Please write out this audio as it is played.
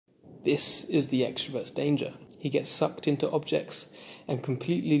This is the extrovert's danger. He gets sucked into objects and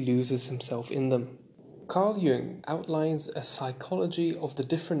completely loses himself in them. Carl Jung outlines a psychology of the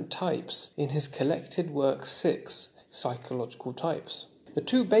different types in his collected work 6, Psychological Types. The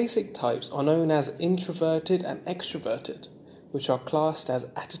two basic types are known as introverted and extroverted, which are classed as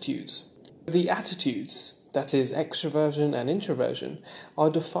attitudes. The attitudes, that is, extraversion and introversion, are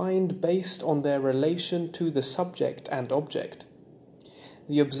defined based on their relation to the subject and object.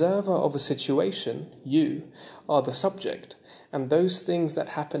 The observer of a situation, you, are the subject, and those things that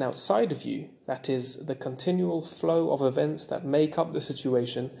happen outside of you, that is, the continual flow of events that make up the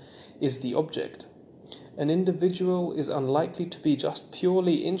situation, is the object. An individual is unlikely to be just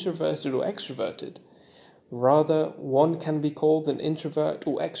purely introverted or extroverted. Rather, one can be called an introvert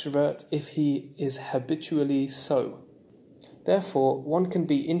or extrovert if he is habitually so. Therefore, one can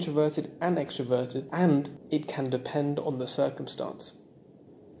be introverted and extroverted, and it can depend on the circumstance.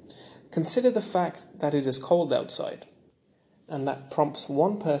 Consider the fact that it is cold outside, and that prompts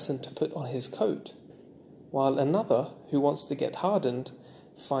one person to put on his coat, while another, who wants to get hardened,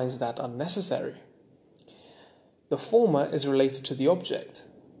 finds that unnecessary. The former is related to the object,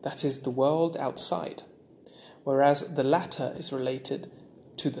 that is, the world outside, whereas the latter is related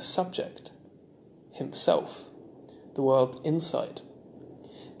to the subject, himself, the world inside.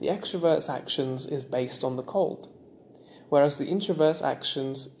 The extrovert's actions is based on the cold, whereas the introvert's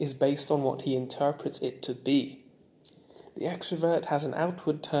actions is based on what he interprets it to be. The extrovert has an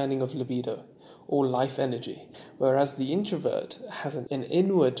outward turning of libido, or life energy, whereas the introvert has an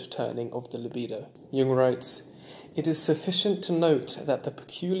inward turning of the libido. Jung writes, "It is sufficient to note that the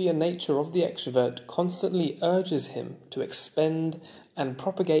peculiar nature of the extrovert constantly urges him to expend and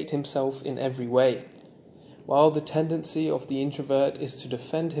propagate himself in every way, while the tendency of the introvert is to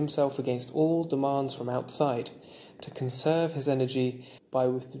defend himself against all demands from outside, to conserve his energy by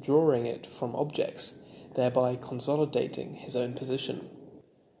withdrawing it from objects, thereby consolidating his own position."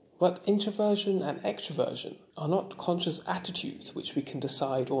 But introversion and extroversion are not conscious attitudes which we can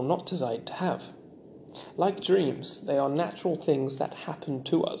decide or not decide to have. Like dreams, they are natural things that happen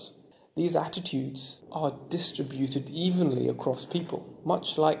to us. These attitudes are distributed evenly across people,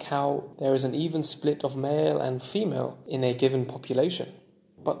 much like how there is an even split of male and female in a given population.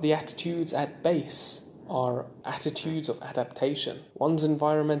 But the attitudes at base are attitudes of adaptation. One's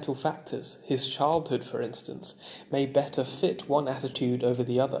environmental factors, his childhood for instance, may better fit one attitude over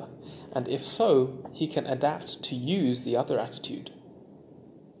the other, and if so, he can adapt to use the other attitude.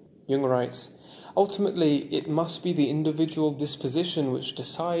 Jung writes, "Ultimately, it must be the individual disposition which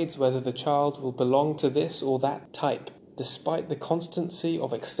decides whether the child will belong to this or that type, despite the constancy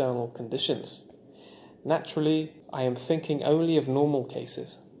of external conditions. Naturally, I am thinking only of normal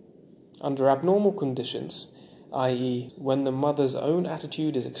cases. Under abnormal conditions, i.e., when the mother's own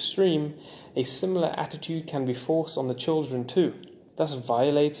attitude is extreme, a similar attitude can be forced on the children too, thus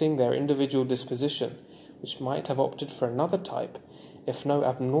violating their individual disposition, which might have opted for another type if no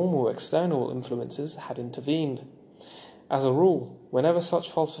abnormal external influences had intervened. As a rule, whenever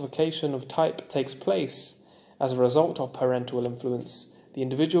such falsification of type takes place, as a result of parental influence, the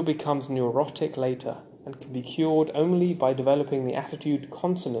individual becomes neurotic later and can be cured only by developing the attitude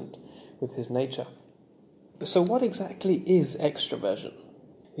consonant with his nature." So what exactly is extraversion?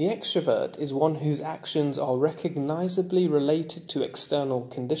 The extrovert is one whose actions are recognizably related to external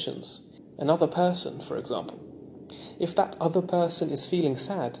conditions. Another person, for example. If that other person is feeling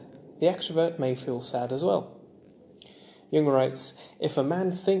sad, the extrovert may feel sad as well. Jung writes, "If a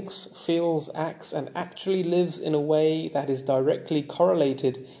man thinks, feels, acts, and actually lives in a way that is directly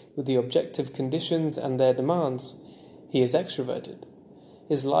correlated with the objective conditions and their demands, he is extroverted.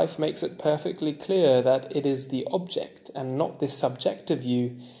 His life makes it perfectly clear that it is the object and not the subjective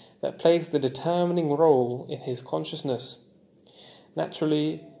view that plays the determining role in his consciousness.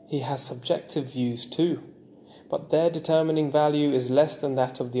 Naturally, he has subjective views too, but their determining value is less than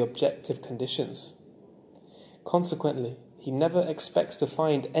that of the objective conditions. Consequently, he never expects to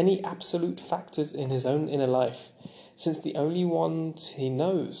find any absolute factors in his own inner life, since the only ones he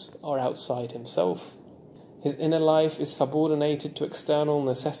knows are outside himself. His inner life is subordinated to external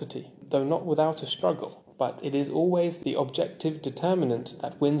necessity, though not without a struggle, but it is always the objective determinant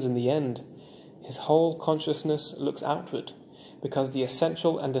that wins in the end. His whole consciousness looks outward, because the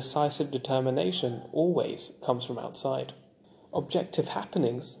essential and decisive determination always comes from outside. Objective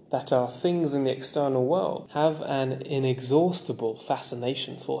happenings, that are things in the external world, have an inexhaustible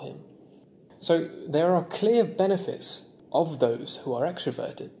fascination for him. So there are clear benefits of those who are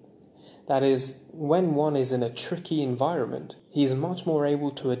extroverted. That is, when one is in a tricky environment, he is much more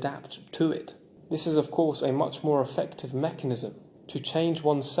able to adapt to it. This is of course a much more effective mechanism to change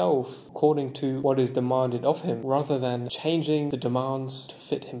oneself according to what is demanded of him, rather than changing the demands to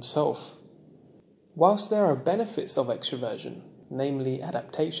fit himself. Whilst there are benefits of extraversion, namely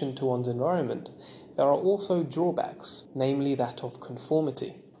adaptation to one's environment, there are also drawbacks, namely that of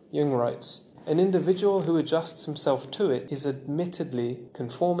conformity. Jung writes, "An individual who adjusts himself to it is admittedly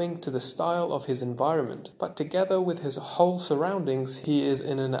conforming to the style of his environment, but together with his whole surroundings, he is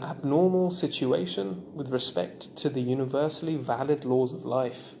in an abnormal situation with respect to the universally valid laws of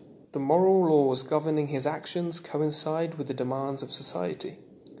life. The moral laws governing his actions coincide with the demands of society,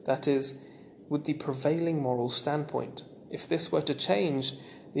 that is, with the prevailing moral standpoint. If this were to change,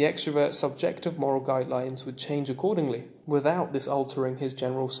 the extrovert's subjective moral guidelines would change accordingly, without this altering his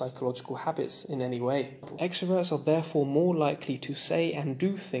general psychological habits in any way. Extroverts are therefore more likely to say and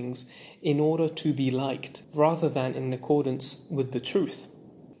do things in order to be liked, rather than in accordance with the truth."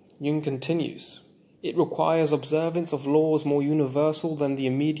 Jung continues, "It requires observance of laws more universal than the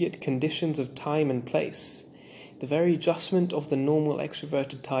immediate conditions of time and place. The very adjustment of the normal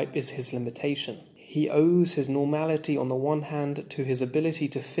extroverted type is his limitation. He owes his normality on the one hand to his ability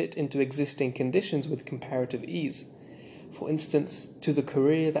to fit into existing conditions with comparative ease. For instance, to the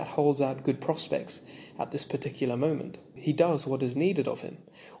career that holds out good prospects at this particular moment. He does what is needed of him,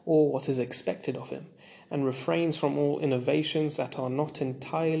 or what is expected of him, and refrains from all innovations that are not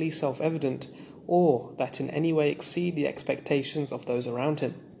entirely self-evident or that in any way exceed the expectations of those around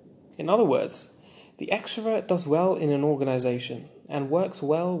him. In other words, the extrovert does well in an organization and works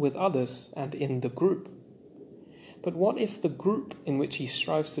well with others and in the group. But what if the group in which he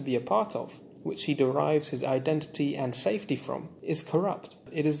strives to be a part of, which he derives his identity and safety from, is corrupt?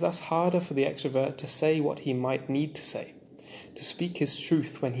 It is thus harder for the extrovert to say what he might need to say, to speak his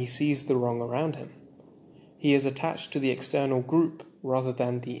truth when he sees the wrong around him. He is attached to the external group rather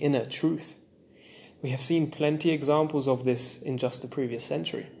than the inner truth. We have seen plenty examples of this in just the previous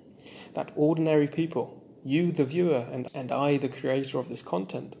century. That ordinary people, you the viewer and I the creator of this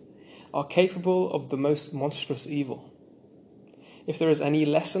content, are capable of the most monstrous evil. If there is any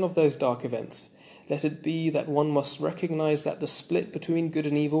lesson of those dark events, let it be that one must recognize that the split between good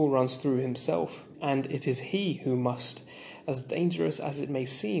and evil runs through himself, and it is he who must, as dangerous as it may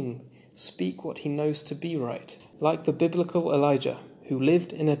seem, speak what he knows to be right. Like the biblical Elijah, who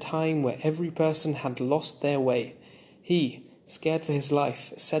lived in a time where every person had lost their way, he, scared for his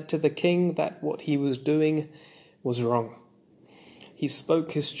life, said to the king that what he was doing was wrong. He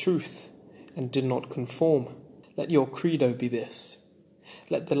spoke his truth and did not conform. Let your credo be this: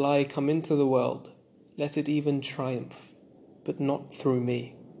 let the lie come into the world, let it even triumph, but not through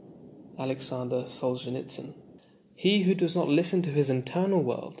me. Alexander Solzhenitsyn. He who does not listen to his internal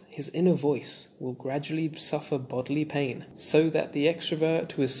world, his inner voice, will gradually suffer bodily pain, so that the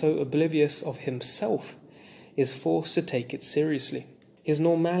extrovert who is so oblivious of himself is forced to take it seriously. His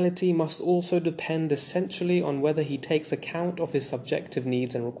normality must also depend essentially on whether he takes account of his subjective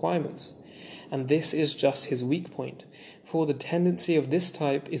needs and requirements. And this is just his weak point, for the tendency of this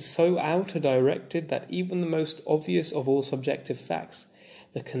type is so outer-directed that even the most obvious of all subjective facts,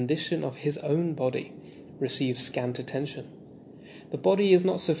 the condition of his own body, receives scant attention. The body is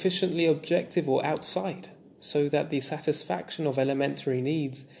not sufficiently objective or outside, so that the satisfaction of elementary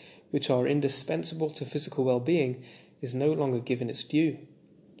needs, which are indispensable to physical well-being, is no longer given its due.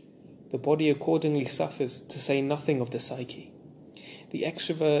 The body accordingly suffers, to say nothing of the psyche. The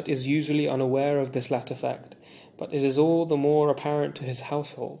extrovert is usually unaware of this latter fact, but it is all the more apparent to his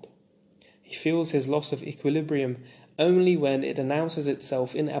household. He feels his loss of equilibrium only when it announces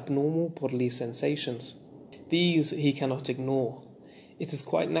itself in abnormal bodily sensations. These he cannot ignore. It is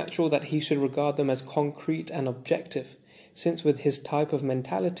quite natural that he should regard them as concrete and objective, since with his type of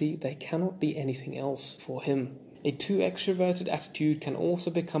mentality they cannot be anything else for him. A too extroverted attitude can also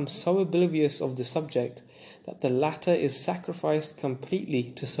become so oblivious of the subject that the latter is sacrificed completely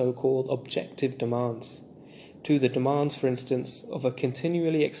to so-called objective demands. To the demands, for instance, of a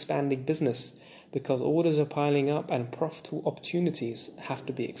continually expanding business, because orders are piling up and profitable opportunities have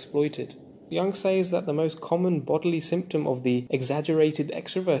to be exploited. Jung says that the most common bodily symptom of the exaggerated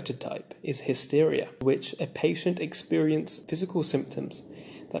extroverted type is hysteria, which a patient experiences physical symptoms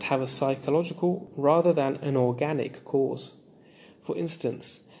that have a psychological rather than an organic cause. For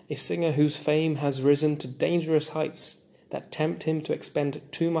instance, a singer whose fame has risen to dangerous heights that tempt him to expend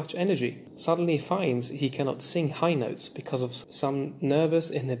too much energy suddenly finds he cannot sing high notes because of some nervous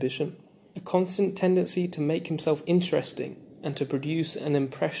inhibition. A constant tendency to make himself interesting and to produce an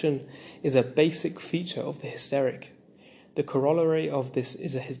impression is a basic feature of the hysteric. The corollary of this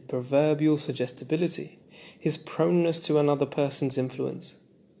is his proverbial suggestibility, his proneness to another person's influence.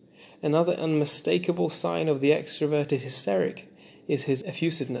 Another unmistakable sign of the extroverted hysteric is his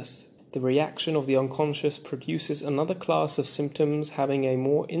effusiveness. The reaction of the unconscious produces another class of symptoms having a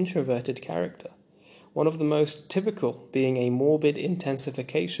more introverted character, one of the most typical being a morbid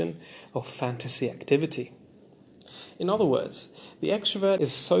intensification of fantasy activity. In other words, the extrovert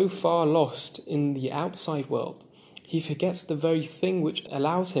is so far lost in the outside world, he forgets the very thing which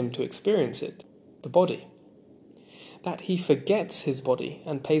allows him to experience it, the body. That he forgets his body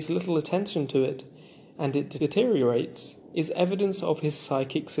and pays little attention to it, and it deteriorates, is evidence of his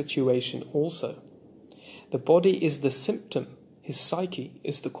psychic situation also. The body is the symptom, his psyche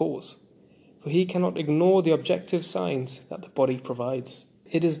is the cause, for he cannot ignore the objective signs that the body provides.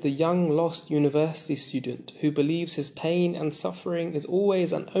 It is the young lost university student who believes his pain and suffering is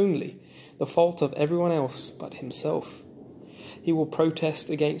always and only the fault of everyone else but himself. He will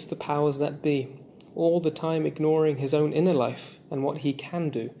protest against the powers that be, all the time ignoring his own inner life and what he can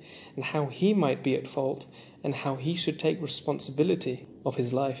do, and how he might be at fault, and how he should take responsibility of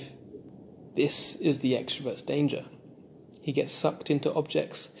his life. This is the extrovert's danger. He gets sucked into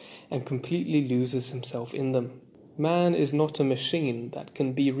objects and completely loses himself in them. Man is not a machine that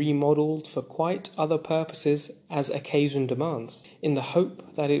can be remodeled for quite other purposes as occasion demands, in the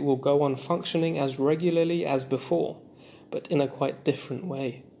hope that it will go on functioning as regularly as before, but in a quite different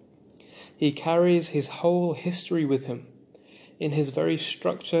way. He carries his whole history with him. In his very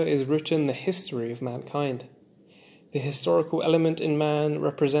structure is written the history of mankind. The historical element in man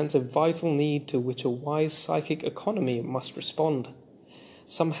represents a vital need to which a wise psychic economy must respond.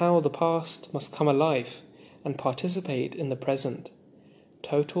 Somehow the past must come alive and participate in the present.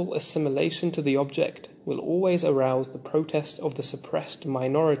 Total assimilation to the object will always arouse the protest of the suppressed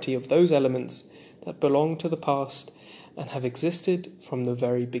minority of those elements that belong to the past and have existed from the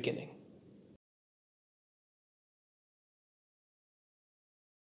very beginning.